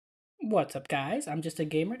What's up, guys? I'm just a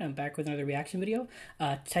gamer and I'm back with another reaction video.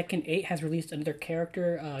 Tekken 8 has released another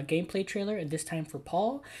character gameplay trailer, and this time for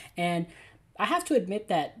Paul. And I have to admit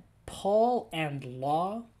that Paul and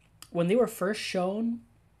Law, when they were first shown,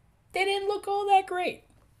 they didn't look all that great,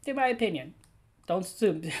 in my opinion. Don't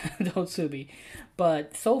sue, don't sue me.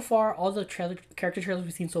 But so far, all the character trailers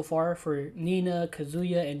we've seen so far for Nina,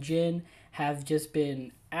 Kazuya, and Jin have just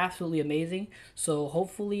been absolutely amazing. So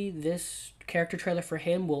hopefully this character trailer for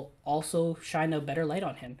him will also shine a better light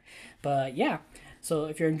on him. But yeah, so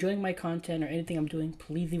if you're enjoying my content or anything I'm doing,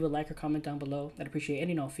 please leave a like or comment down below. I'd appreciate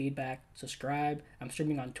any and all feedback. Subscribe. I'm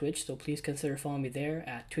streaming on Twitch, so please consider following me there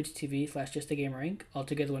at twitch.tv/justagamer all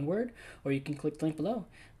together one word, or you can click the link below.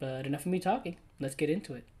 But enough of me talking. Let's get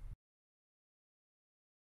into it.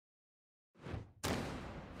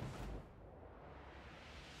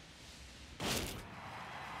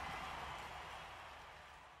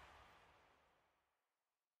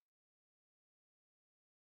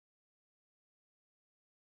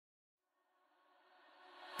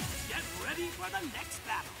 Get ready for the next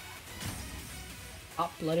battle.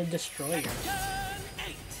 Hot-blooded destroyer. Tekken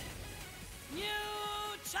 8. New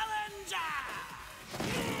challenger.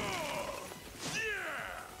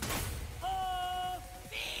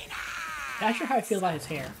 Not sure how I feel about his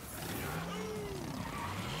hair.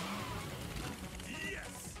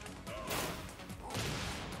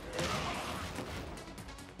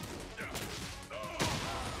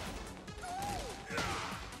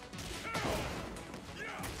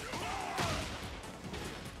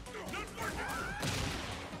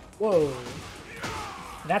 Whoa,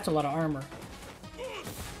 that's a lot of armor.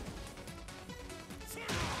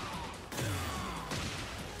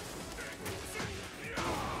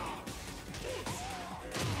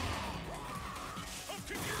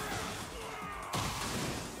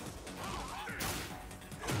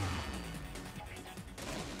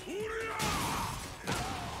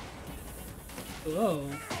 Whoa.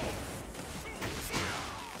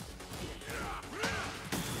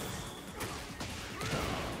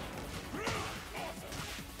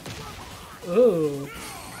 Ooh.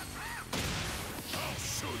 I'll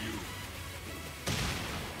show you.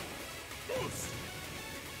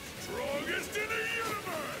 Strongest in the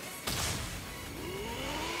universe.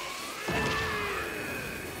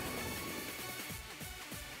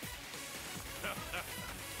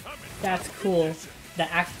 That's cool.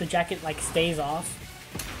 The jacket like stays off.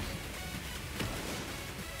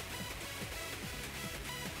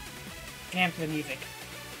 And the music.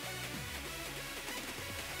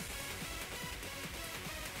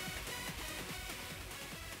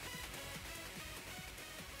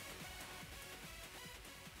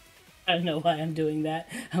 I don't know why I'm doing that.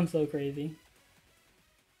 I'm so crazy.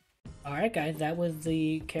 Alright guys, that was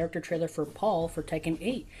the character trailer for Paul for Tekken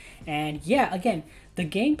 8. And yeah, again, the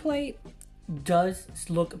gameplay does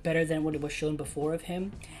look better than what it was shown before of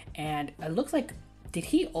him. And it looks like, did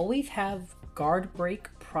he always have guard break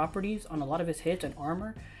properties on a lot of his hits and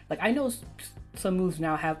armor? Like, I know some moves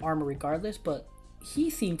now have armor regardless, but he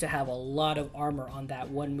seemed to have a lot of armor on that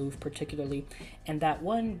one move particularly. And that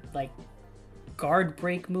one, like, guard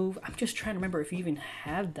break move, I'm just trying to remember if he even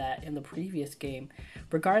had that in the previous game.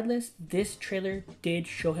 Regardless, this trailer did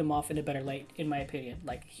show him off in a better light, in my opinion.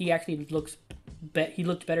 Like, he actually looked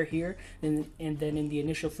better here than in the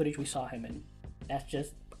initial footage we saw him in. That's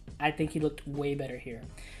just, I think he looked way better here.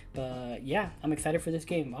 But yeah, I'm excited for this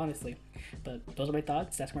game, honestly. But those are my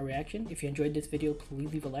thoughts. That's my reaction. If you enjoyed this video,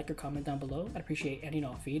 please leave a like or comment down below. I'd appreciate any and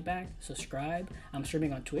all feedback. Subscribe. I'm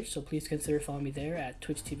streaming on Twitch, so please consider following me there at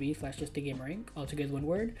twitch.tv/justagamer all together one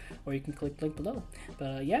word, or you can click the link below.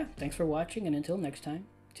 But yeah, thanks for watching, and until next time,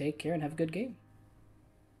 take care and have a good game.